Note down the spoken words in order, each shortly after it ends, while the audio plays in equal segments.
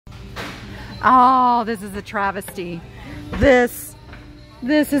Oh, this is a travesty. This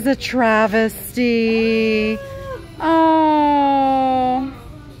is a travesty. Oh,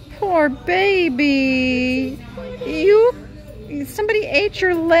 poor baby. Somebody ate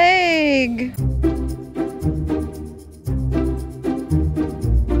your leg.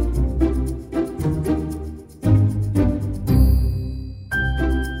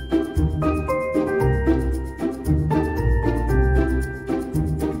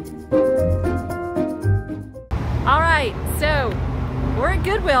 We're at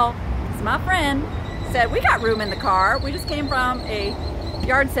Goodwill. So my friend said, we got room in the car. We just came from a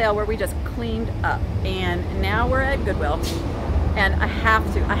yard sale where we just cleaned up. And now we're at Goodwill. And I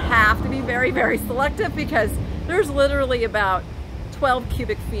have to be very, very selective because there's literally about 12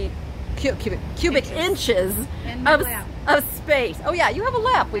 cubic inches of space. Oh yeah, you have a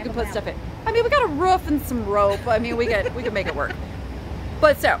lap we can put stuff in. I mean, we got a roof and some rope. I mean, we can make it work.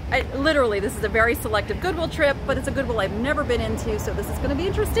 But so, literally, this is a very selective Goodwill trip, but it's a Goodwill I've never been into, so this is gonna be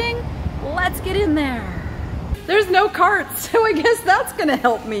interesting. Let's get in there. There's no carts, so I guess that's gonna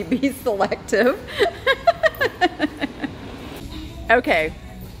help me be selective. Okay,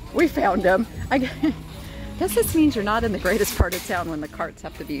 we found them. I guess this means you're not in the greatest part of town when the carts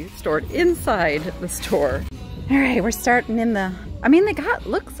have to be stored inside the store. All right, we're starting in the, I mean, looks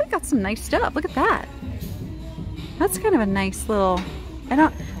like they got some nice stuff. Look at that. That's kind of a nice little,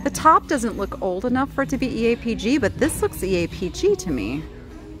 the top doesn't look old enough for it to be EAPG, but this looks EAPG to me.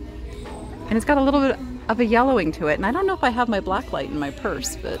 And it's got a little bit of a yellowing to it. And I don't know if I have my black light in my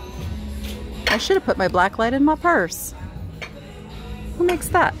purse, but I should have put my black light in my purse. Who makes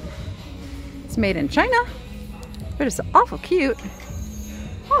that? It's made in China, but it's awful cute.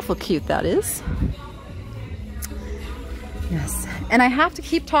 Awful cute, that is. Yes, and I have to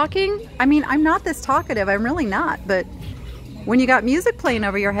keep talking. I mean, I'm not this talkative, I'm really not, but when you got music playing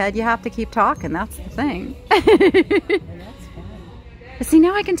over your head, you have to keep talking. That's the thing. That's fine. See,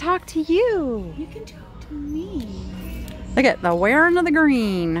 now I can talk to you. You can talk to me. Look at the wearing of the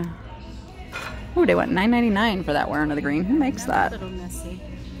green. Oh, they want $9.99 for that wearing of the green. Who makes that? A little messy.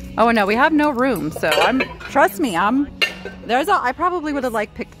 Oh no, we have no room, so trust me, I probably would have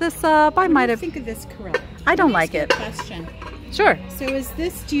like picked this up. I might have. Think of this, correct? I don't like it. Question. Sure. So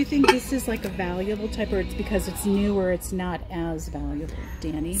do you think this is like a valuable type, or it's because it's new or it's not as valuable,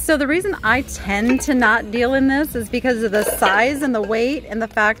 Danny? So the reason I tend to not deal in this is because of the size and the weight and the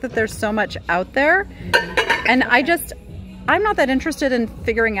fact that there's so much out there. Mm-hmm. And okay. I'm not that interested in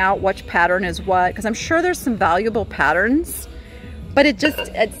figuring out which pattern is what, because I'm sure there's some valuable patterns, but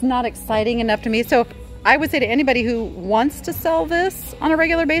it's not exciting enough to me. So I would say to anybody who wants to sell this on a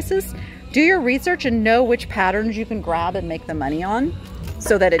regular basis, do your research and know which patterns you can grab and make the money on,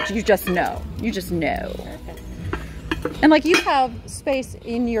 so that you just know. You just know. And like, you have space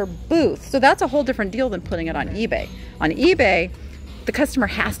in your booth, so that's a whole different deal than putting it on eBay. On eBay, the customer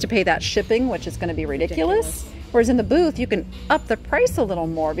has to pay that shipping, which is going to be ridiculous. Whereas in the booth, you can up the price a little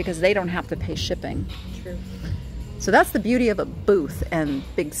more because they don't have to pay shipping. True. So that's the beauty of a booth and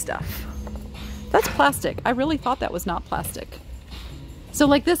big stuff. That's plastic. I really thought that was not plastic. So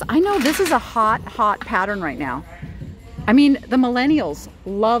like this, I know this is a hot pattern right now. I mean, the millennials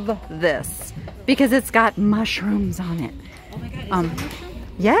love this because it's got mushrooms on it. Oh my God, is it mushroom?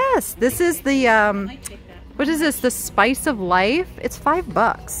 Yes, this is the, what is this? The Spice of Life. It's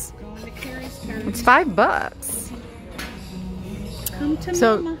 $5. It's $5. Come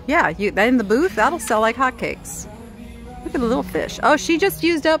to Mama. Yeah, in the booth, that'll sell like hotcakes. Look at the little fish. Oh, she just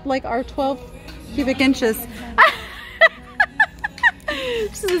used up like our 12 cubic inches.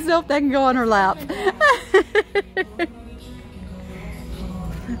 She doesn't know if that can go on her lap.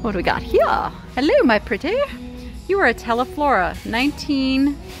 What do we got here? Hello, my pretty. You are a Teleflora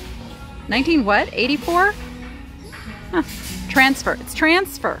 19 what? 84? Huh. Transfer. It's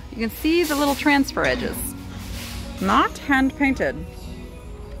transfer. You can see the little transfer edges. Not hand painted.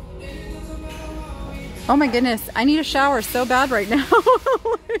 Oh my goodness, I need a shower so bad right now.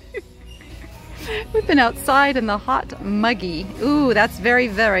 We've been outside in the hot, muggy. Ooh, that's very,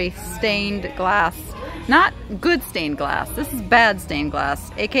 very stained glass. Not good stained glass. This is bad stained glass,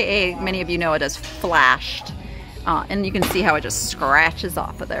 AKA, many of you know it as flashed. And you can see how it just scratches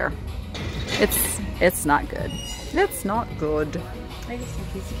off of there. It's not good. It's not good. I just think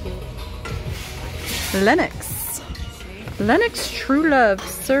he's cute. Lennox. Lennox True Love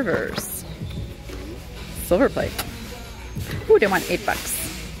servers. Silver plate. Ooh, they want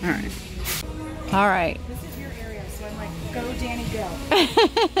 $8. All right. All right. This is your area, so I'm like, go, Danny, go.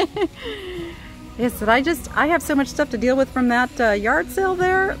 Yes, but I have so much stuff to deal with from that yard sale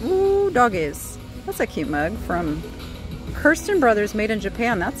there. Ooh, doggies. That's a cute mug from Kirsten Brothers made in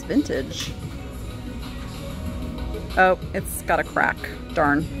Japan. That's vintage. Oh, it's got a crack.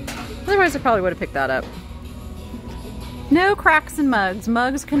 Darn. Otherwise I probably would have picked that up. No cracks in mugs.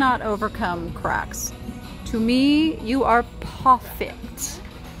 Mugs cannot overcome cracks. To me, you are perfect.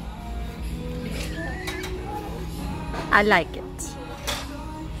 I like it.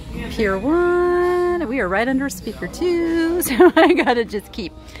 Pier 1. We are right under speaker 2, so I gotta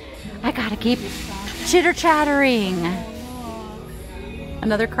keep chitter chattering.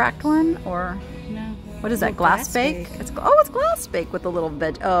 Another cracked one, or No. what is that? Glass bake? It's glass bake with a little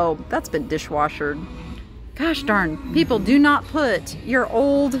veg. Oh, that's been dishwashered. Gosh darn! People, do not put your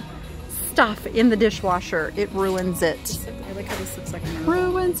old stuff in the dishwasher. It ruins it. I like how this looks like a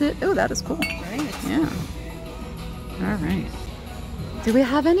Ruins it. Oh, that is cool. right? Yeah. All right. Do we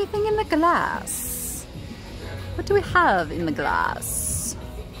have anything in the glass? What do we have in the glass?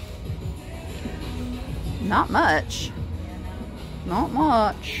 Not much. Not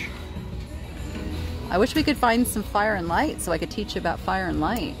much. I wish we could find some fire and light so I could teach you about fire and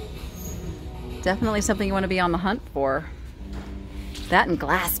light. Definitely something you want to be on the hunt for. That and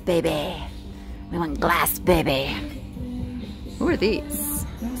glass, baby. We want glass, baby. Who are these?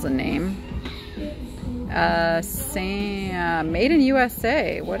 What's the name? Made in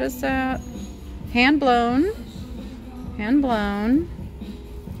USA. What is that? Hand blown. Hand blown.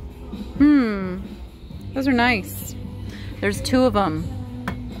 Those are nice. There's 2 of them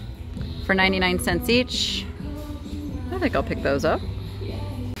for 99 cents each. I think I'll pick those up.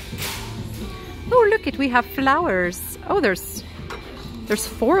 Oh, look it, we have flowers. Oh, there's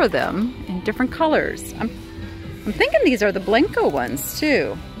 4 of them in different colors. I'm thinking these are the Blanco ones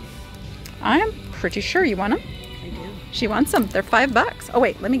too. I'm pretty sure you want them. I do. She wants them. They're $5. Oh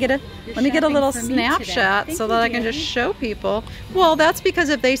wait, let me get a little for me snapshot today. so Thank that you, I can just Danny. show people. Well, that's because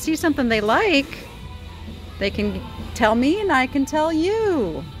if they see something they like, they can tell me and I can tell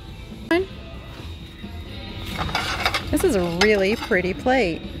you. This is a really pretty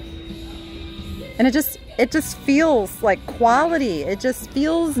plate. And it just feels like quality. It just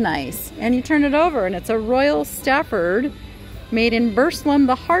feels nice. And you turn it over and it's a Royal Stafford made in Burslem,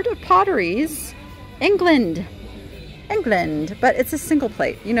 the heart of potteries, England. England. But it's a single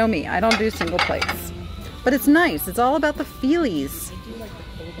plate. You know me, I don't do single plates. But it's nice. It's all about the feelies. I do like the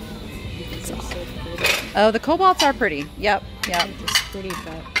cobalts. Oh, the cobalts are pretty. Yep, yep. They're just pretty,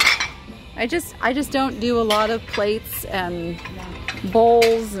 but I just don't do a lot of plates and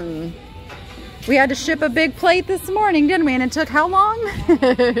bowls, and we had to ship a big plate this morning, didn't we? And it took how long?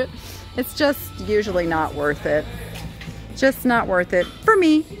 It's just usually not worth it. Just not worth it for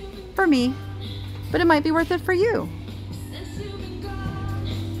me, but it might be worth it for you.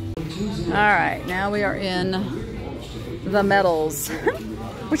 All right, now we are in the metals,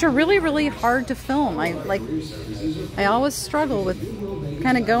 which are really, really hard to film. I always struggle with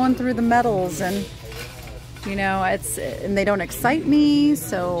kind of going through the metals, and you know, and they don't excite me,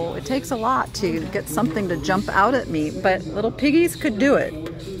 so it takes a lot to get something to jump out at me. But Little Piggies could do it.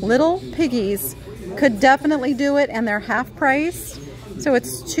 Little Piggies could definitely do it, and they're half price, so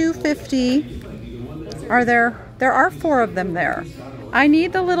it's $2.50. There are 4 of them there. I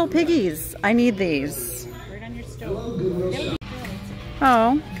need the Little Piggies. I need these. right on your stove.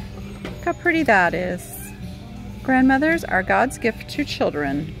 Oh, look how pretty that is. Grandmothers are God's gift to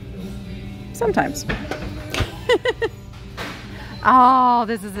children. Sometimes. Oh,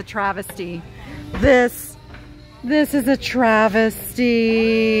 this is a travesty. This is a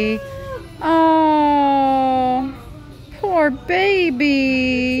travesty. Oh, poor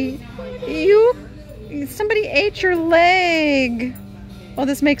baby. Somebody ate your leg. Oh,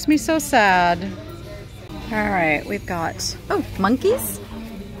 this makes me so sad. All right, we've got, oh, monkeys?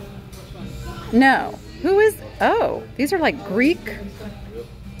 No. Who is, oh, these are like Greek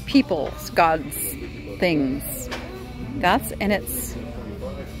peoples, gods, things. And it's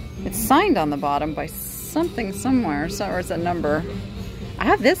signed on the bottom by something somewhere, or it's a number.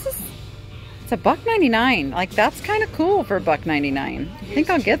 It's a $1.99. Like, that's kind of cool for $1.99. I think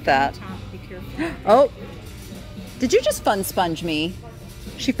I'll get that. Be careful. Oh, did you just fun sponge me?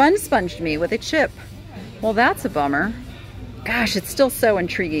 She fun sponged me with a chip. Well, that's a bummer. Gosh, it's still so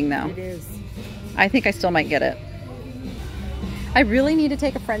intriguing though. It is. I think I still might get it. I really need to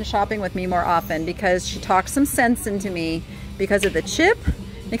take a friend shopping with me more often, because she talked some sense into me because of the chip,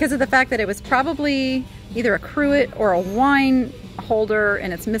 because of the fact that it was probably either a cruet or a wine holder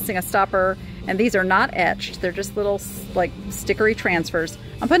and it's missing a stopper, and these are not etched. They're just little like stickery transfers.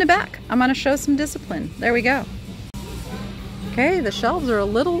 I'm putting it back. I'm gonna show some discipline. There we go. Okay, the shelves are a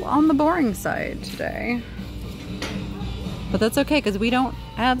little on the boring side today, but that's okay because we don't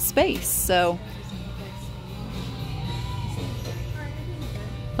have space, so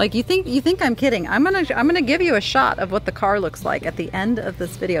Like you think I'm kidding. I'm gonna give you a shot of what the car looks like at the end of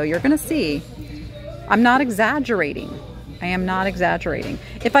this video. You're gonna see. I'm not exaggerating. I am not exaggerating.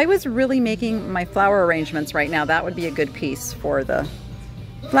 If I was really making my flower arrangements right now, that would be a good piece for the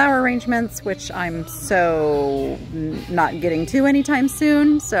flower arrangements, which I'm so not getting to anytime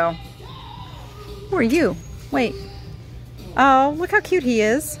soon. So, who are you? Wait. Oh, look how cute he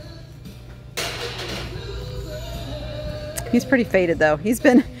is. He's pretty faded though. He's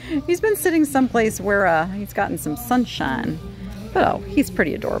been sitting someplace where he's gotten some sunshine. But oh, he's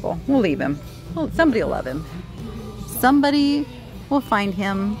pretty adorable. We'll leave him. Well, somebody will love him. Somebody will find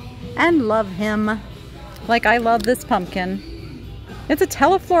him and love him like I love this pumpkin. It's a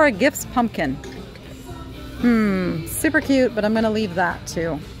Teleflora Gifts pumpkin. Super cute, but I'm gonna leave that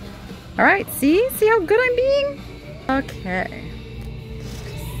too. All right, see how good I'm being? Okay.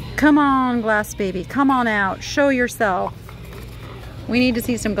 Come on, Glass Baby, come on out, show yourself. We need to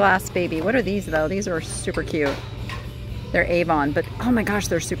see some Glass Baby. What are these though? These are super cute. They're Avon, but oh my gosh,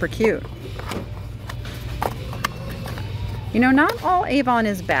 they're super cute. You know, not all Avon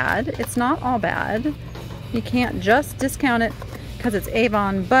is bad. It's not all bad. You can't just discount it because it's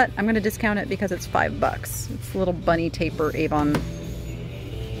Avon, but I'm going to discount it because it's $5. It's a little bunny taper Avon.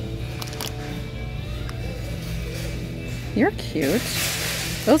 You're cute.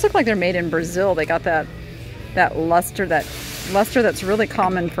 Those look like they're made in Brazil. They got that luster that's really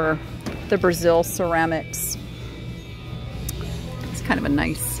common for the Brazil ceramics. It's kind of a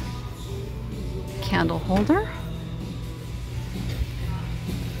nice candle holder.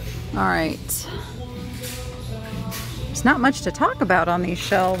 All right. There's not much to talk about on these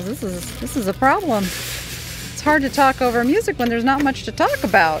shelves. This is a problem. It's hard to talk over music when there's not much to talk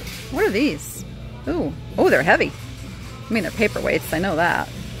about. What are these? Ooh. Oh, they're heavy. I mean, they're paperweights. I know that.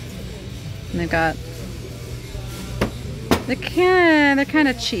 And they've got... They're kind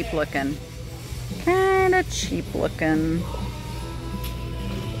of cheap looking. Kind of cheap looking.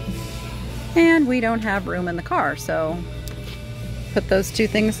 And we don't have room in the car, so... Put those two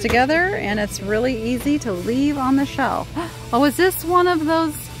things together and it's really easy to leave on the shelf. Oh, is this one of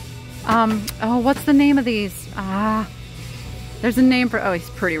those, oh, what's the name of these? There's a name for, oh, he's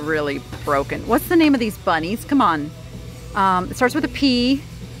really broken. What's the name of these bunnies? Come on. It starts with a P.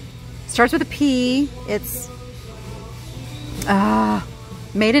 Starts with a P. It's,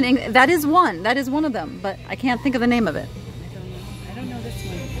 made in England. That is one of them, but I can't think of the name of it. I don't know this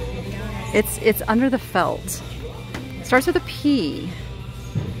one. It's under the felt. Starts with a P.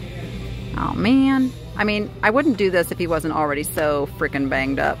 Oh man. I mean, I wouldn't do this if he wasn't already so freaking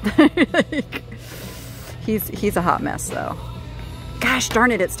banged up. He's a hot mess though. Gosh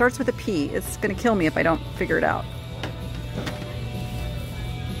darn it, it starts with a P. It's gonna kill me if I don't figure it out.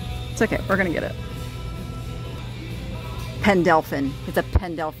 It's okay, we're gonna get it. Pendelphin. It's a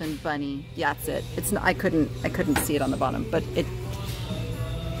Pendelphin bunny. Yeah, that's it. It's not, I couldn't see it on the bottom, but it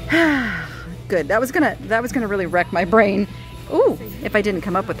good. That was gonna really wreck my brain. Ooh, if I didn't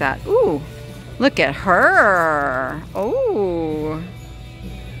come up with that. Ooh, look at her. Oh,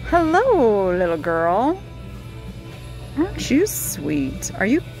 hello, little girl. Aren't you sweet? Are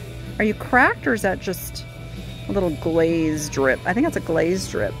you cracked or is that just a little glaze drip? I think that's a glaze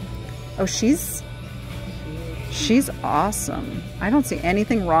drip. Oh, she's awesome. I don't see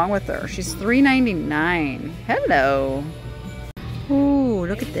anything wrong with her. She's $3.99. Hello. Ooh,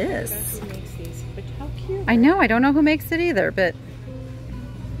 look at this. I know, I don't know who makes it either, but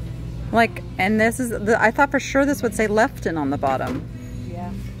like, and this is I thought for sure this would say Lefton on the bottom.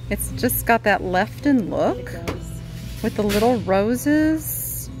 Yeah. It's just got that Lefton look with the little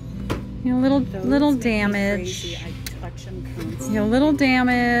roses. You know, little damage. You know, little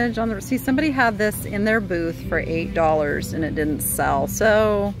damage on the, see, somebody had this in their booth for $8 and it didn't sell.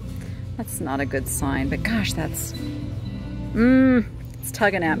 So that's not a good sign, but gosh, that's, it's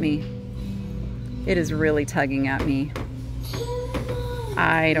tugging at me. It is really tugging at me.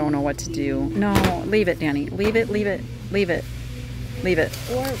 I don't know what to do. No, leave it, Danny. Leave it, leave it, leave it, leave it.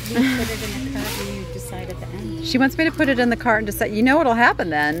 Or we put it in the cart and you decide at the end. She wants me to put it in the cart and decide. You know what'll happen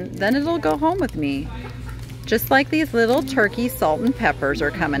then? Then it'll go home with me. Just like these little turkey salt and peppers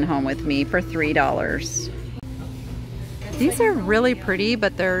are coming home with me for $3. These are really pretty,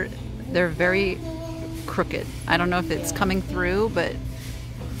 but they're very crooked. I don't know if it's coming through, but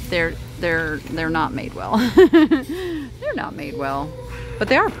they're not made well. They're not made well, but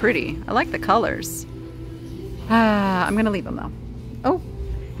they are pretty. I like the colors. I'm gonna leave them though. Oh,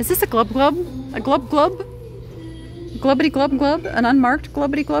 is this a glub glub? A glub glub? Glubbity glub glub? An unmarked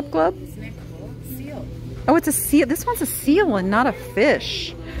glubbity glub glub? Isn't it cool? Seal. Oh, it's a seal. This one's a seal and not a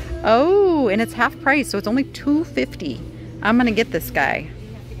fish. Oh, and it's half price, so it's only $2.50. I'm gonna get this guy.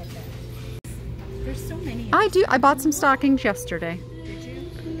 There's so many. I do. I bought some stockings yesterday. Did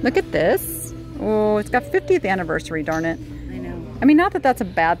you? Look at this. Oh, it's got 50th anniversary, darn it. I know. I mean, not that that's a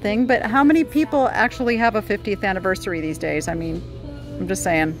bad thing, but how many people actually have a 50th anniversary these days? I mean, I'm just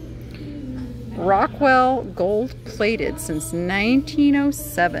saying. Rockwell gold plated since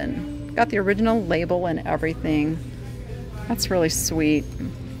 1907. Got the original label and everything. That's really sweet.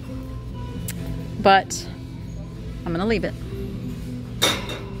 But I'm gonna leave it.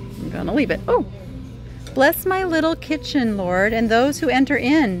 I'm gonna leave it. Oh, bless my little kitchen, Lord, and those who enter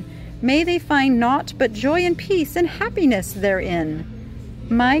in. May they find naught but joy and peace and happiness therein.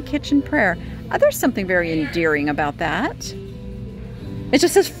 My kitchen prayer. There's something very endearing about that. It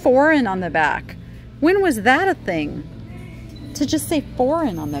just says foreign on the back. When was that a thing? To just say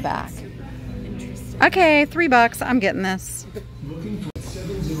foreign on the back. Okay, $3. I'm getting this.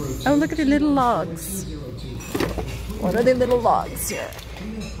 Oh, look at the little logs. What are the little logs here?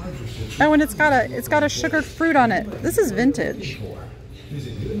 Oh, and it's got a sugared fruit on it. This is vintage.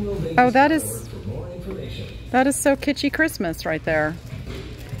 Oh, that is so kitschy Christmas right there.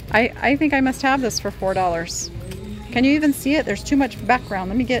 I think I must have this for $4. Can you even see it? There's too much background.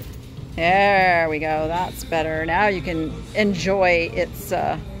 Let me get... There we go. That's better. Now you can enjoy its...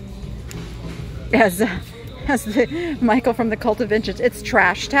 as the Michael from the Cult of Vintage. It's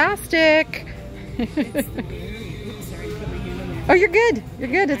trash-tastic. Oh, you're good. You're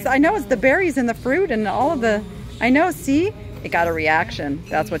good. I know it's the berries and the fruit and all of the... I know. See? It got a reaction.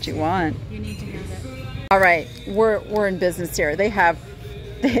 That's what you want. You need to have it. All right. We're in business here.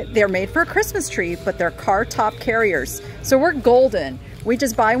 They're made for a Christmas tree, but they're car top carriers. So we're golden. We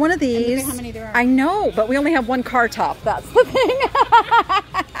just buy one of these. And look at how many there are. I know, but we only have one car top. That's the thing.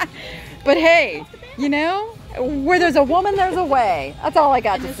 But hey, you know, where there's a woman, there's a way. That's all I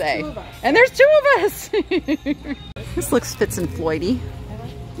got to say. And there's two of us. This looks Fitz and Floydy.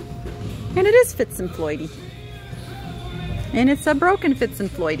 And it is Fitz and Floydy. And it's a broken Fitz and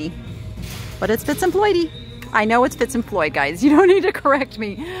Floydy. But it's Fitz and Floydy. I know it's Fitz and Floyd, guys. You don't need to correct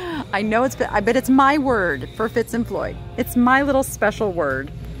me. I know it's, I bet it's my word for Fitz and Floyd. It's my little special word.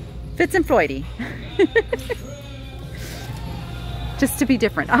 Fitz and Floydy. Just to be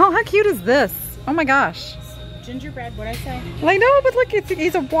different. Oh, how cute is this? Oh my gosh. Gingerbread, what'd I say? Well, I know, but look,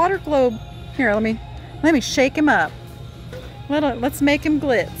 he's a water globe. Here, let me shake him up. Let's make him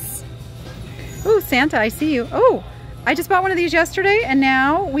glitz. Ooh, Santa, I see you. Oh, I just bought one of these yesterday, and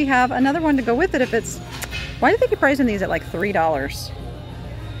now we have another one to go with it if it's... Why do they keep pricing these at like $3?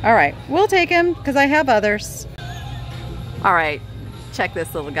 All right, we'll take him because I have others. All right, check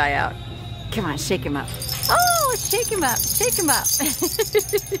this little guy out. Come on, shake him up. Oh, shake him up, shake him up.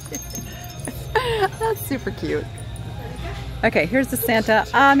 That's super cute. Okay, here's the Santa.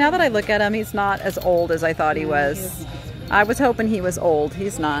 Now that I look at him, he's not as old as I thought he was. I was hoping he was old.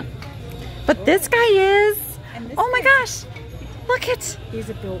 He's not. But this guy is. Oh my gosh. Look it. He's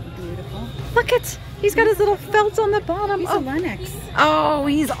a beautiful. Look it. He's got his little felt on the bottom. He's a Lennox. Oh,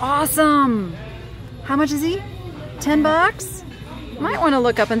 he's awesome. How much is he? $10? Might want to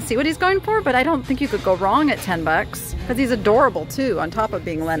look up and see what he's going for, but I don't think you could go wrong at $10 because he's adorable too, on top of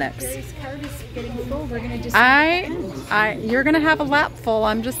being Lennox. Gary's card is getting full. We're gonna just you're gonna have a lap full.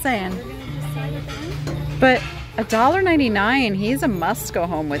 I'm just saying. But $1.99, he's a must go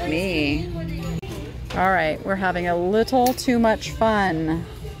home with me. All right, we're having a little too much fun.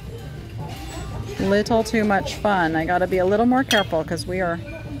 Little too much fun. I gotta be a little more careful because we are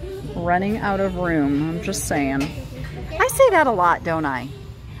running out of room. I'm just saying. I say that a lot, don't I?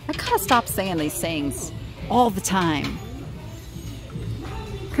 I gotta stop saying these things all the time.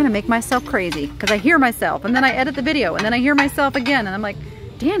 Kind of make myself crazy because I hear myself and then I edit the video and then I hear myself again and I'm like,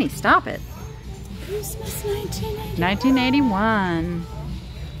 Danny, stop it. Christmas 1981.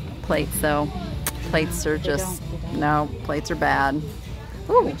 Plates though. Plates are just, no, plates are bad.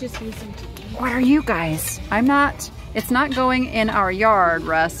 Ooh. We just use them to eat. What are you guys? It's not going in our yard,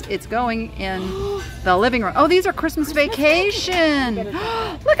 Russ. It's going in the living room. Oh, these are Christmas vacation.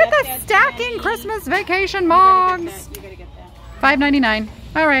 Look at that stacking Christmas vacation mugs. You gotta get that. $5.99.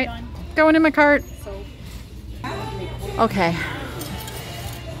 All right, going in my cart. Okay.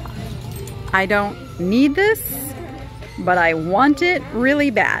 I don't need this, but I want it really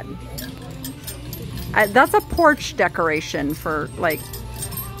bad. That's a porch decoration for like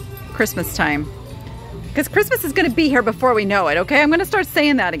Christmas time. Because Christmas is going to be here before we know it, okay? I'm going to start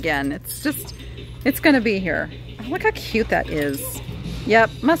saying that again. It's going to be here. Look how cute that is. Yep,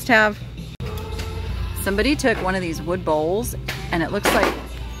 must have. Somebody took one of these wood bowls and it looks like,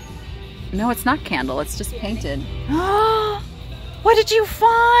 no, it's not candle, it's just painted. What did you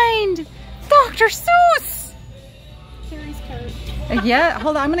find? Dr. Seuss! Carrie's cart. Yeah,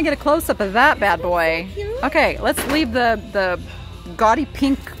 hold on. I'm gonna get a close up of that bad boy. Okay, let's leave the gaudy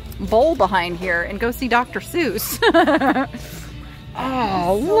pink bowl behind here and go see Dr. Seuss.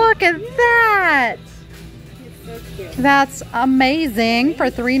 Oh, look at that! That's amazing for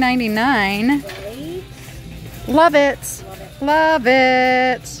 $3.99. Love it. Love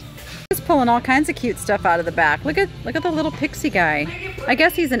it. He's pulling all kinds of cute stuff out of the back. Look at the little pixie guy. I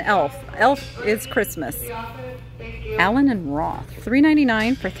guess he's an elf. Elf is Christmas. Allen and Roth.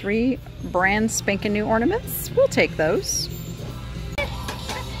 $3.99 for 3 brand spanking new ornaments. We'll take those.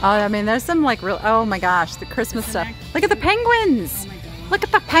 Oh, I mean, there's some like real, oh my gosh, the Christmas stuff. Look at the penguins. Look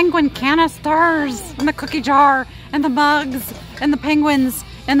at the penguin canisters and the cookie jar and the mugs and the penguins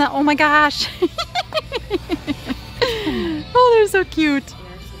and the, oh my gosh. Oh, they're so cute.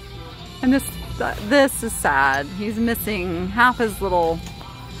 And this is sad. He's missing half his little,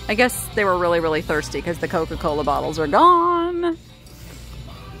 I guess they were really, really thirsty because the Coca-Cola bottles are gone.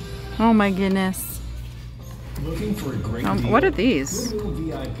 Oh my goodness. Looking for a great deal? What are these?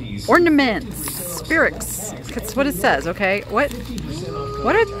 Ornaments, spirits. That's what it says, okay? What are...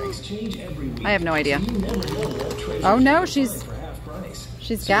 I have no idea. Oh no, she's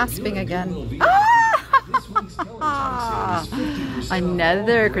gasping again. Ah!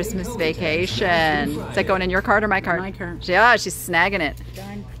 Another Christmas vacation. Is that going in your cart or my cart? My cart. Yeah, she's snagging it.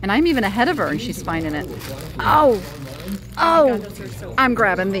 And I'm even ahead of her and she's finding it. Oh! Oh! I'm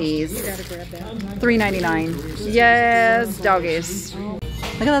grabbing these. $3.99. Yes, doggies.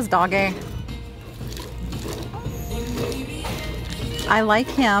 Look at this doggy. I like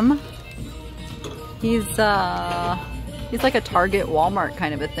him. He's like a Target, Walmart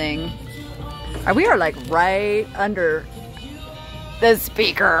kind of a thing. We are like right under the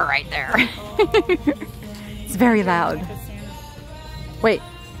speaker right there. It's very loud. Wait,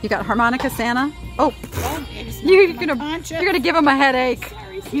 you got harmonica Santa? Oh, you're gonna give him a headache.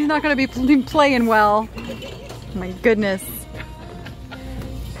 He's not gonna be playing well. Oh my goodness.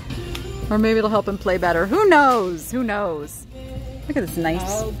 Or maybe it'll help him play better. Who knows? Who knows? Look at this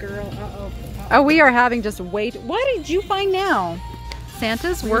nice. Oh, girl. Uh-oh. Oh, we are having just wait. What did you find now?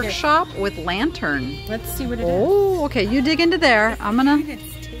 Santa's workshop with lantern. Let's see what it is. Oh, okay. You dig into there. I'm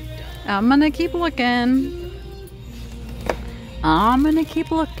gonna keep looking. I'm gonna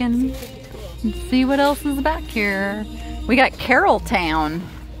keep looking and see what else is back here. We got Carrolltown.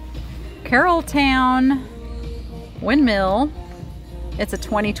 Carrolltown Windmill. It's a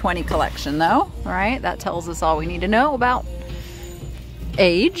 2020 collection though. All right, that tells us all we need to know about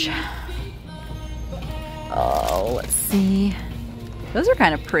age. Oh, let's see. Those are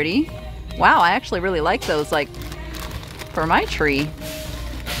kind of pretty. Wow, I actually really like those, like, for my tree.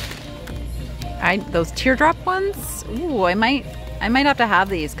 Those teardrop ones? Ooh, I might have to have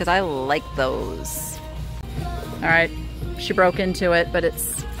these because I like those. All right, she broke into it, but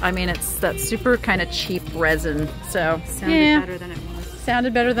it's that super kind of cheap resin. So, Sounded better than it was.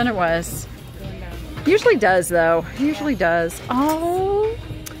 Sounded better than it was. Usually does, though. Usually does. Oh,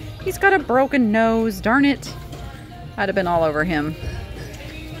 he's got a broken nose. Darn it. I'd have been all over him.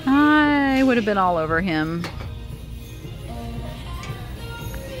 I would have been all over him.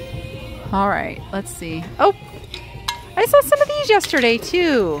 All right, let's see. Oh, I saw some of these yesterday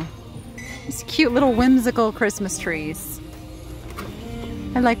too. These cute little whimsical Christmas trees.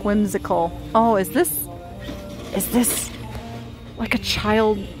 I like whimsical. Oh, is this like a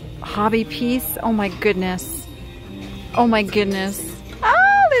child hobby piece? Oh my goodness. Oh my goodness.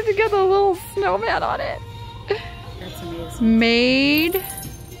 Oh, they've got a little snowman on it. That's amazing. Made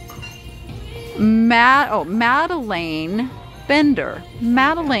Madeleine Bender.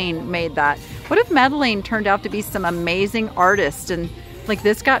 Madeleine made that. What if Madeleine turned out to be some amazing artist and like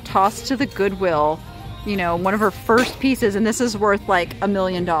this got tossed to the Goodwill, you know, one of her first pieces, and this is worth like $1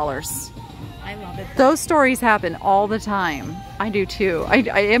 million. I love it. Those stories happen all the time. I do too. I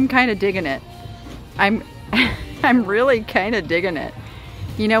am kind of digging it. I'm really kind of digging it.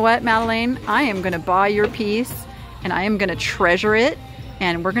 You know what, Madeleine? I am going to buy your piece and I am going to treasure it.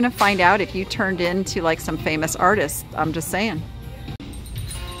 And we're gonna find out if you turned into like some famous artist. I'm just saying.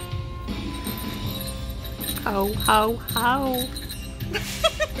 Ho, ho, ho.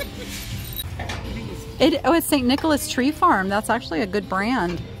 It's St. Nicholas Tree Farm. That's actually a good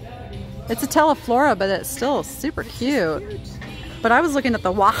brand. It's a Teleflora, but it's still super cute. But I was looking at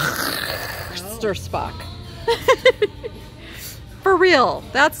the Wachtersbach. For real.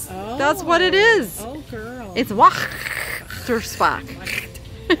 That's what it is. Oh, girl. It's Wachtersbach.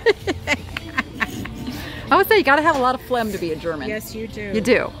 I would say you gotta have a lot of phlegm to be a German. Yes, you do. You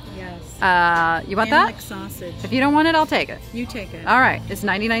do. Yes. You want and that? Like sausage. If you don't want it, I'll take it. You take it. All right, it's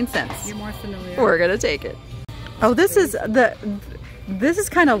 99 cents. You're more familiar. We're gonna take it. Oh, this is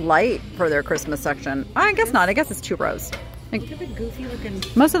kind of light for their Christmas section. I guess not. I guess it's 2 rows. Look at the goofy looking.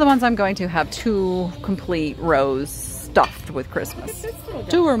 Most of the ones I'm going to have 2 complete rows stuffed with Christmas.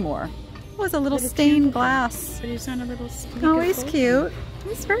 2 or more. Oh, it's a little stained glass. But he's on a little sneaker. Oh, he's cute.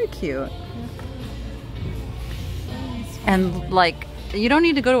 He's very cute. And like, you don't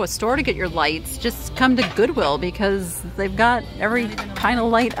need to go to a store to get your lights. Just come to Goodwill because they've got every kind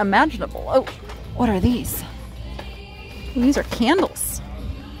of light imaginable. Oh, what are these? Oh, these are candles.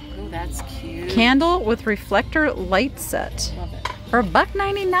 Oh, that's cute. Candle with reflector light set. Love it. For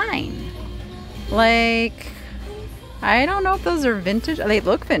 $1.99. Like, I don't know if those are vintage. They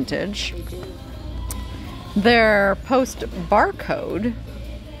look vintage. They do. They're post barcode,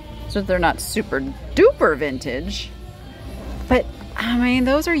 so they're not super duper vintage. But I mean,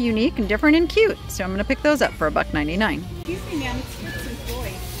 those are unique and different and cute. So I'm gonna pick those up for $1.99. Excuse me, ma'am. It's Fitz and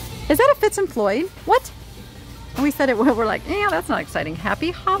Floyd. Is that a Fitz and Floyd? What? And we said it. We're like, yeah, that's not exciting.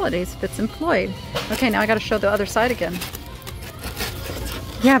 Happy holidays, Fitz and Floyd. Okay, now I got to show the other side again.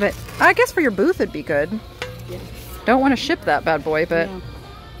 Yeah, but I guess for your booth it'd be good. Yeah. Don't want to ship that bad boy, but No.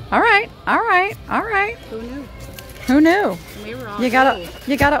 all right, all right, all right. Who knew? Who knew? We were all You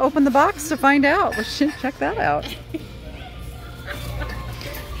gotta open the box to find out. We should check that out.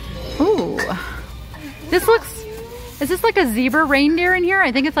 Ooh, this looks. Is this like a zebra reindeer in here?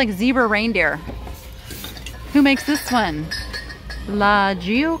 I think it's like zebra reindeer. Who makes this one? La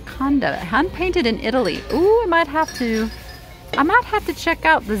Gioconda, hand painted in Italy. Ooh, I might have to check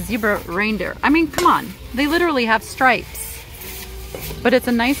out the zebra reindeer. I mean, come on, they literally have stripes, but it's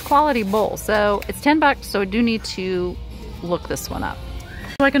a nice quality bowl. So it's $10. So I do need to look this one up.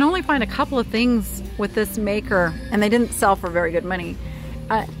 So I can only find a couple of things with this maker, and they didn't sell for very good money.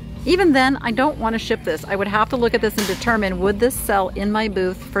 Even then, I don't want to ship this. I would have to look at this and determine, would this sell in my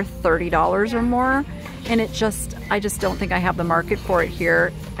booth for $30 or more? And I just don't think I have the market for it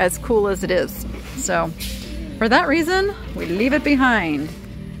here, as cool as it is. So for that reason, we leave it behind.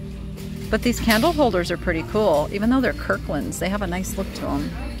 But these candle holders are pretty cool. Even though they're Kirkland's, they have a nice look to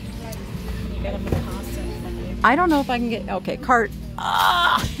them. I don't know if I can get, okay, cart.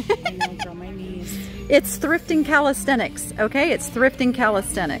 Ah! I know, girl, my knees. It's thrifting calisthenics, okay? It's thrifting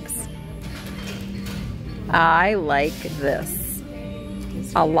calisthenics. I like this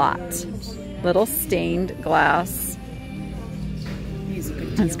a lot. Little stained glass.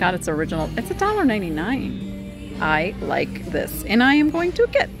 It's got its original, it's $1.99. I like this, and I am going to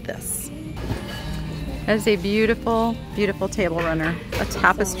get this. That is a beautiful, beautiful table runner. A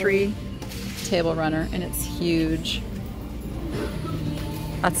tapestry table runner, and it's huge.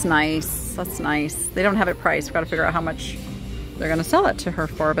 That's nice. That's nice. They don't have it priced. We've got to figure out how much they're going to sell it to her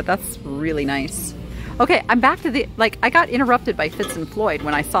for, but that's really nice. Okay, I'm back to the, like, I got interrupted by Fitz and Floyd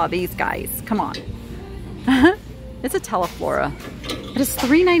when I saw these guys. Come on. It's a Teleflora. It is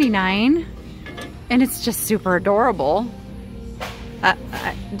 $3.99, and it's just super adorable.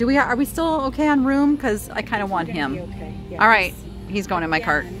 Are we still okay on room? Because I kind of want him. Okay. Yes. All right, he's going in my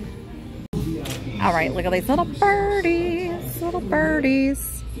cart. All right, look at these little birdies, little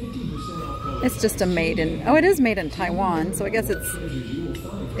birdies. It's just a made in, oh, it is made in Taiwan, so I guess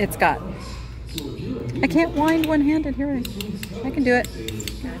it's got, I can't wind one-handed. Here, I can do it.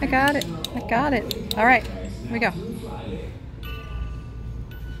 I got it. I got it. All right, here we go.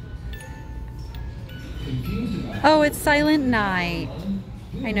 Oh, it's Silent Night.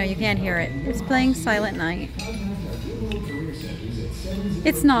 I know you can't hear it. It's playing Silent Night.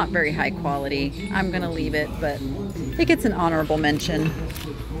 It's not very high quality. I'm gonna leave it, but it gets an honorable mention.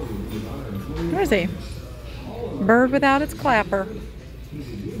 Where is he? Bird without its clapper.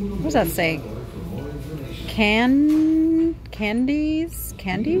 What does that say? Candies?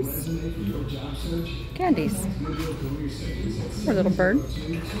 Candies? Candies. Poor little bird.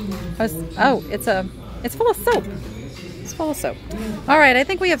 Oh, it's full of soap. It's full of soap. All right, I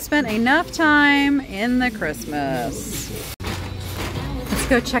think we have spent enough time in the Christmas. Let's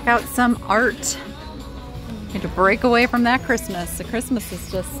go check out some art. Need to break away from that Christmas. The Christmas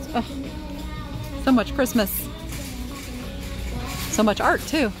is just, oh, so much Christmas. So much art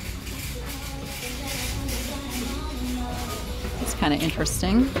too. It's kind of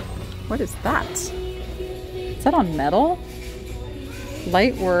interesting. What is that? Is that on metal?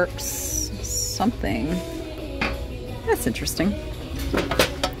 Lightworks something. That's interesting.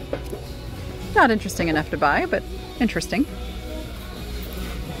 Not interesting enough to buy, but interesting.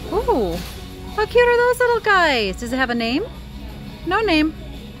 Ooh, how cute are those little guys? Does it have a name? No name,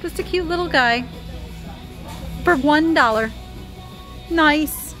 just a cute little guy. For $1.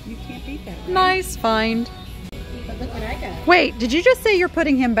 Nice. You can't beat that, right? Nice find. But look what I got. Wait, did you just say you're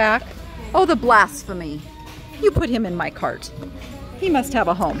putting him back? Oh, the blasphemy. You put him in my cart. He must have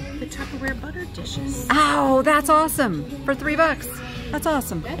a home. The Tupperware butter dishes. Oh, that's awesome. For $3. That's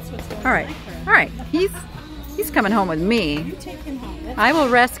awesome. That's what's going All right. on my cart. All right. He's coming home with me. You take him home. That's I will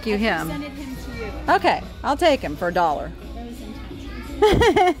rescue I him. presented him to you. Okay. I'll take him for $1. That was intentional.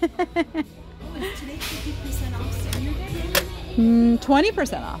 Is today 50% off senior day?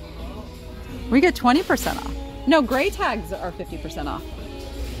 20% off. We get 20% off. No, gray tags are 50% off.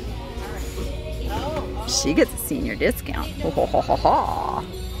 Oh, She gets a senior discount. Ho, ho, ho, ho, ho.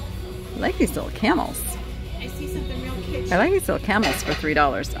 I like these little camels. I see something real kitschy. I like these little camels for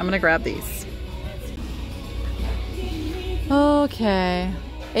 $3. I'm gonna grab these. Okay.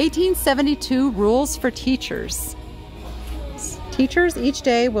 1872 rules for teachers. Teachers each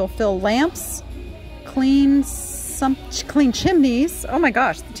day will fill lamps, clean chimneys. Oh my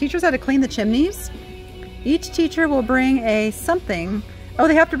gosh, the teachers had to clean the chimneys. Each teacher will bring a something. Oh,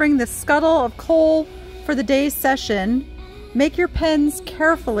 they have to bring the scuttle of coal for the day's session. Make your pens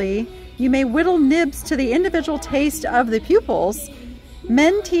carefully. You may whittle nibs to the individual taste of the pupils.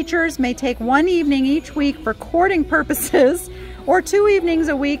 Men teachers may take one evening each week for courting purposes, or 2 evenings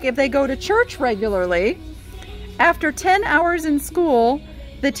a week if they go to church regularly. After 10 hours in school,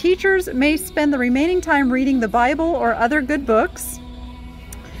 the teachers may spend the remaining time reading the Bible or other good books.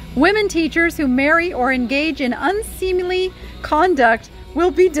 Women teachers who marry or engage in unseemly conduct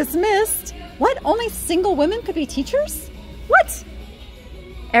will be dismissed. What? Only single women could be teachers? What?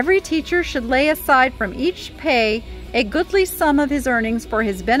 Every teacher should lay aside from each pay a goodly sum of his earnings for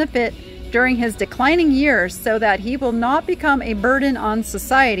his benefit during his declining years, so that he will not become a burden on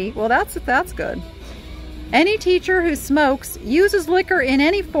society. Well, that's good. Any teacher who smokes, uses liquor in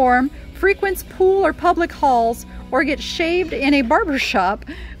any form, frequents pool or public halls, or gets shaved in a barber shop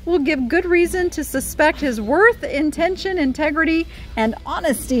will give good reason to suspect his worth, intention, integrity, and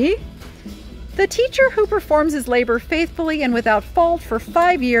honesty. The teacher who performs his labor faithfully and without fault for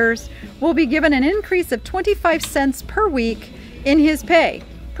 5 years will be given an increase of 25 cents per week in his pay,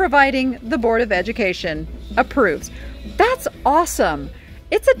 providing the Board of Education approves. That's awesome.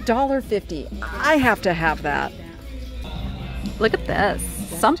 It's $1.50. I have to have that. Look at this.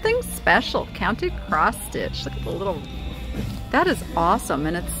 Something special. Counted cross stitch. Look at the little... That is awesome.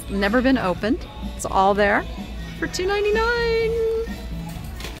 And it's never been opened. It's all there for $2.99.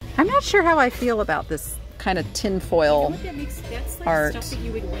 I'm not sure how I feel about this kind of tinfoil That's like art. stuff that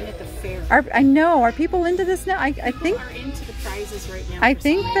you would win at the fair. I know. Are people into this now? I think... People are into the prizes right now. I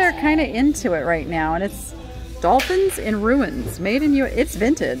think they're kind of into it right now. And it's Dolphins in Ruins. Made in US. It's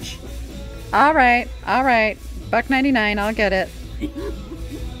vintage. All right. All right. $1.99. I'll get it.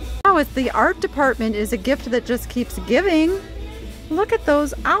 Oh, it's the art department is a gift that just keeps giving. Look at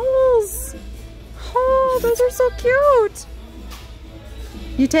those owls. Oh, those are so cute.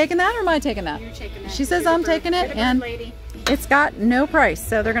 You taking that or am I taking that? You're taking that. She says I'm taking it, and lady. it's got no price,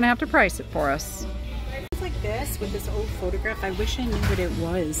 so they're gonna have to price it for us. It's like this with this old photograph. I wish I knew what it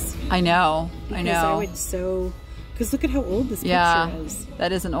was. I know. I Because I know. would so... Because look at how old this Yeah, picture is.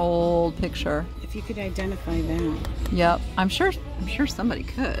 that is an old picture. If you could identify that. Yep, I'm sure somebody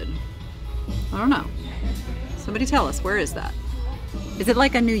could. I don't know. Somebody tell us, where is that? Is it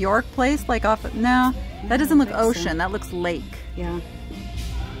like a New York place? Like off? No, that doesn't look ocean. That looks lake. Yeah.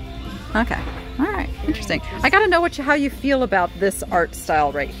 Okay. All right. Interesting. I got to know how you feel about this art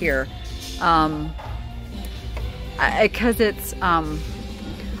style right here, because it's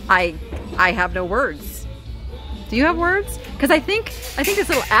I have no words. Do you have words? Because I think this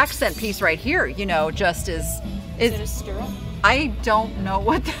little accent piece right here, you know, just is Is it a stirrup? I don't know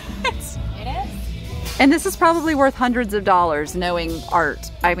what that's. It is. And this is probably worth hundreds of dollars, knowing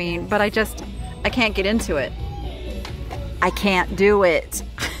art. I mean, but I can't get into it. I can't do it.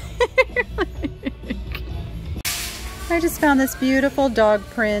 I just found this beautiful dog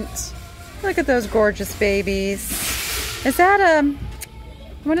print. Look at those gorgeous babies. Is that I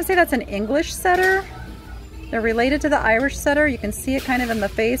want to say that's an English setter. They're related to the Irish setter. You can see it kind of in the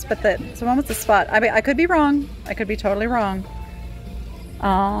face, but it's the one with the spot. I could be wrong. I could be totally wrong.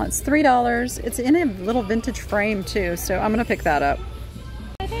 It's $3. It's in a little vintage frame too, so I'm gonna pick that up.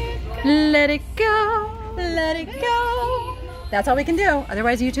 Let it go, let it go. That's all we can do.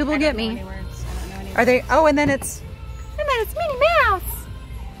 Otherwise, YouTube will get me. Are they? Oh, and then it's Minnie Mouse.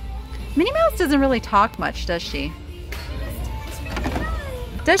 Minnie Mouse doesn't really talk much, does she?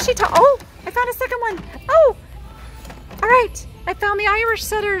 Does she talk? Oh, I found a second one. Oh, all right. I found the Irish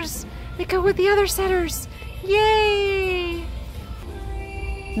setters. They go with the other setters. Yay!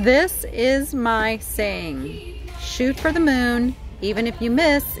 This is my saying. Shoot for the moon. Even if you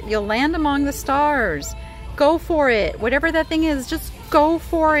miss, you'll land among the stars. Go for it. Whatever that thing is, just go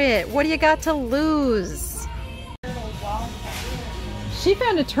for it. What do you got to lose? She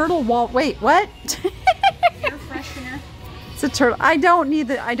found a turtle wall. Wait, what? Air freshener. It's a turtle. I don't need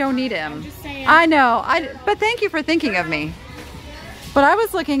him. I'm just saying. I know. But thank you for thinking of me. But I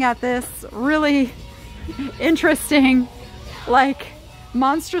was looking at this really interesting, like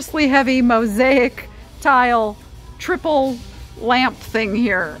monstrously heavy mosaic tile triple lamp thing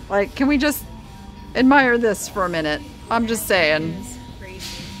here. Like, can we just admire this for a minute? I'm just saying.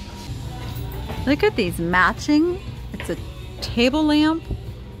 Look at these matching. It's a table lamp.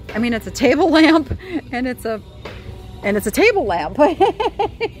 I mean, it's a table lamp and it's a table lamp.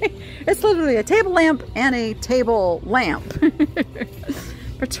 It's literally a table lamp and a table lamp.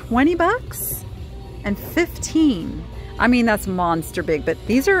 For 20 bucks and 15. I mean, that's monster big, but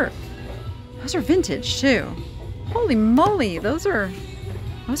those are vintage too. Holy moly, those are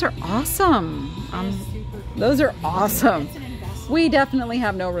awesome. Those are awesome. We definitely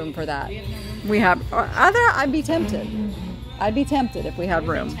have no room for that. We have I'd be tempted. I'd be tempted if we had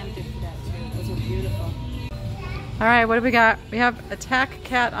room. Those are beautiful. All right, what do we got? We have attack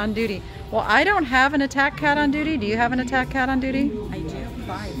cat on duty. Well, I don't have an attack cat on duty. Do you have an attack cat on duty? I do.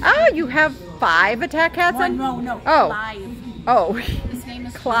 5. Oh, you have 5 attack cats on? No. Oh. Clive. Oh. His name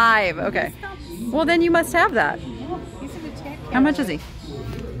is Clive. Okay. Well, then you must have that. Yeah, he's an attack cat. How much is he?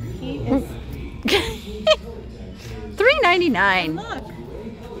 He is. $3.99. Look.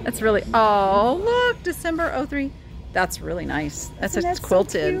 That's really. Oh, look, December 03. That's really nice. That's Isn't just that so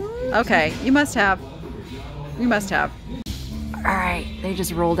quilted. cute? Okay, you must have. You must have. All right, they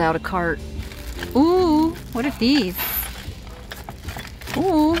just rolled out a cart. Ooh, what are these?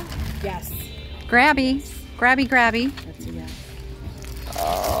 Ooh, Yes. grabby, grabby. That's a yes.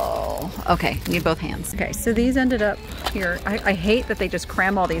 Oh, okay, need both hands. Okay, so these ended up here. I hate that they just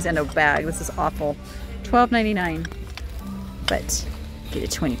cram all these into a bag. This is awful. $12.99, but get a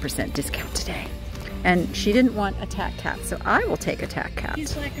 20% discount today. And she didn't want attack cat, so I will take attack cat.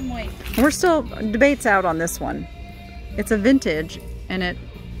 He's black and white. We're still, debates out on this one. It's a vintage, and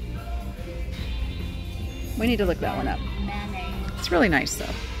we need to look that one up. Mayonnaise. It's really nice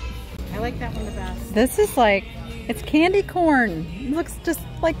though. I like that one the best. This is like, it's candy corn. It looks just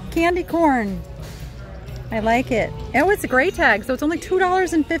like candy corn. I like it. Oh, it's a gray tag, so it's only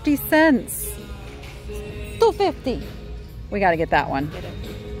 $2.50. $2.50. We gotta get that one. Get it.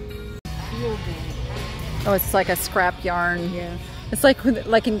 Feel good. Oh, it's like a scrap yarn. Yeah. It's like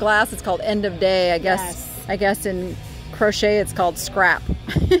in glass, it's called end of day. I guess. Yes. I guess in crochet, it's called scrap.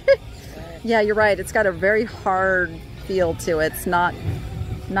 Yeah, you're right. It's got a very hard feel to it. It's not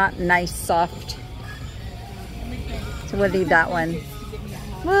nice, soft. So we'll leave that one.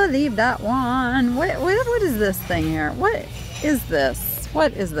 We'll leave that one. What is this thing here? What is this?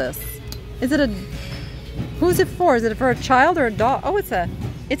 What is this? Is it a? Who's it for? Is it for a child or a dog? Oh, it's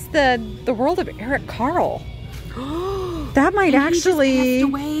the world of Eric Carle. That might actually. He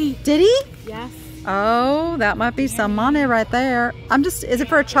just passed away. Did he? Yes. Oh, that might be some money right there. Is it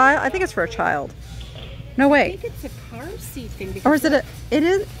for a child? I think it's for a child. No, I wait. think it's a car seat thing. Or is it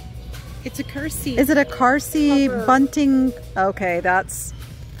It's a car seat. is it a car seat Cover. bunting? Okay, that's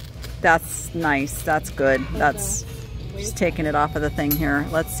nice. That's good. That's just taking it off of the thing here.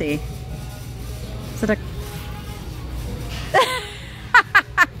 Let's see. Is it a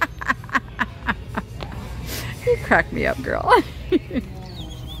You crack me up, girl.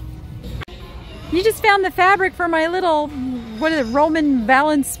 You just found the fabric for my little, what is it, Roman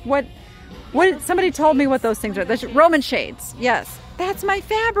valance, what somebody told me what those things are. Those Roman shades, yes. That's my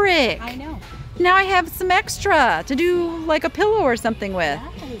fabric. I know. Now I have some extra to do like a pillow or something with.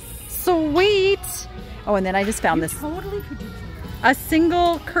 Nice. Sweet. Oh, and then I just found this, Totally could do a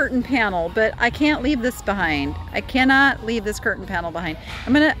single curtain panel, but I can't leave this behind. I cannot leave this curtain panel behind.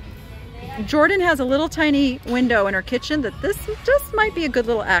 Jordan has a little tiny window in her kitchen that this just might be a good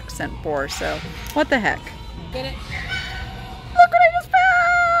little accent for, so what the heck. Get it? Look what I just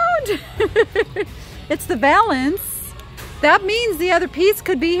found! It's the valance. That means the other piece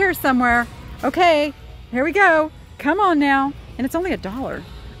could be here somewhere. Okay, here we go. Come on now. And it's only $1.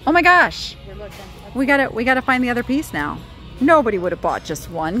 Oh my gosh. We're looking. We gotta find the other piece now. Nobody would have bought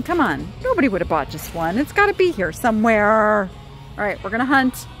just one. Come on. Nobody would have bought just one. It's gotta be here somewhere. All right, we're gonna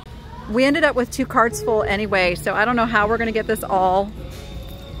hunt. We ended up with 2 carts full anyway, so I don't know how we're gonna get this all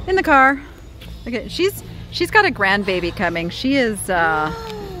in the car. Okay, she's got a grandbaby coming. She's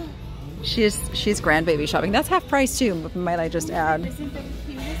grandbaby shopping. That's half price too, might I just add. Isn't that the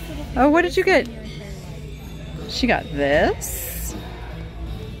cutest little thing? Oh, what did you get? She got this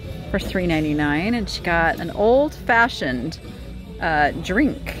for $3.99, and she got an old-fashioned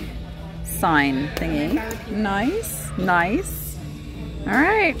drink sign thingy. Nice, nice. All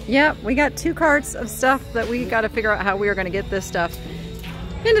right, yep, we got 2 carts of stuff that we got to figure out how we are going to get this stuff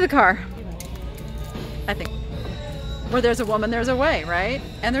Into the car. I think where there's a woman, there's a way, right?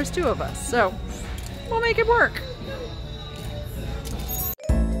 And there's two of us, so we'll make it work.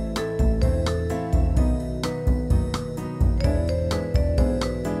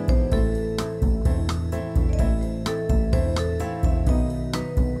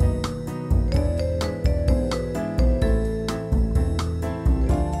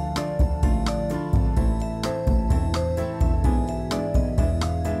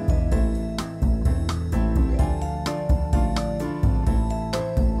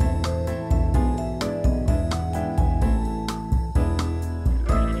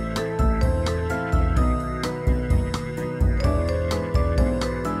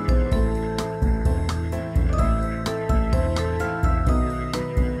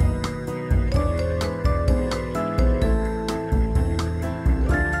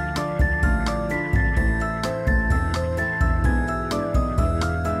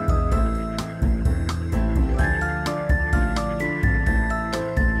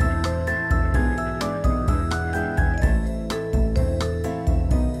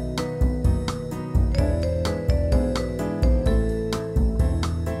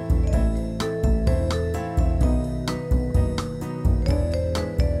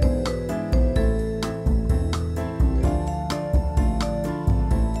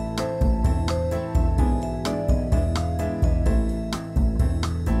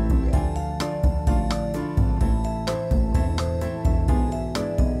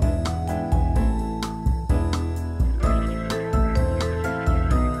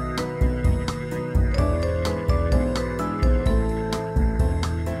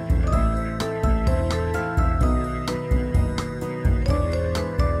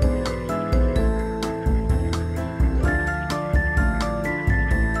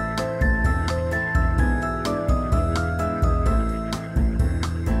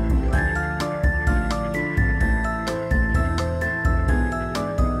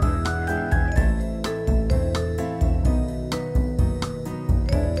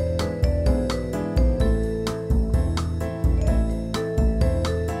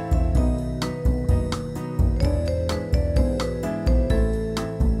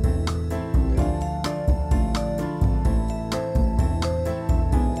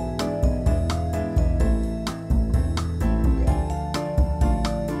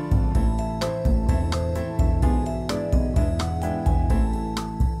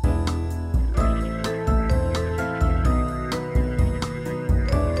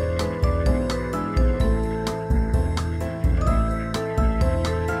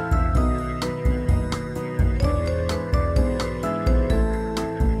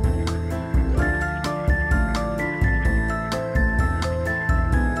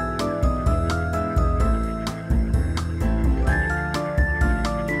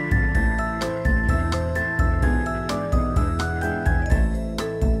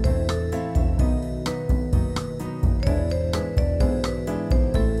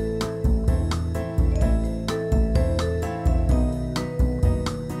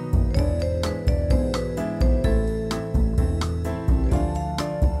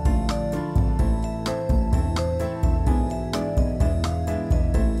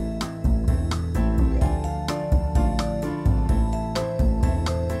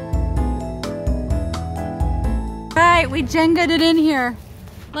 We Jenga'd it in here.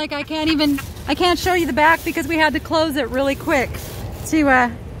 Like I can't show you the back because we had to close it really quick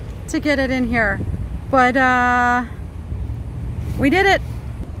to get it in here. But we did it.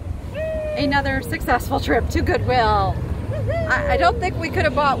 Another successful trip to Goodwill. I don't think we could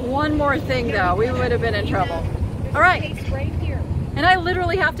have bought one more thing though. We would have been in trouble. All right. And I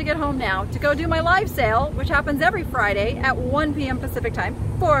literally have to get home now to go do my live sale, which happens every Friday at 1 p.m. Pacific time,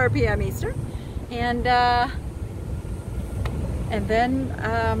 4 p.m. Eastern. And then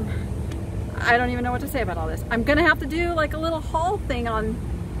I don't even know what to say about all this. I'm gonna have to do like a little haul thing on,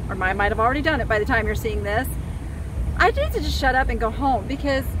 or I might have already done it by the time you're seeing this. I need to just shut up and go home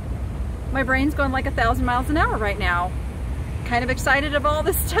because my brain's going like 1,000 miles an hour right now. Kind of excited of all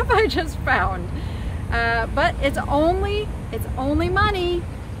this stuff I just found. But it's only money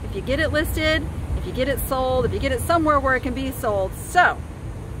if you get it listed, if you get it sold, if you get it somewhere where it can be sold. So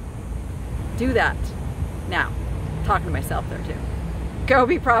do that. Now, talking to myself there too. Go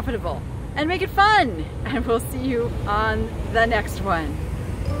be profitable and make it fun. And we'll see you on the next one.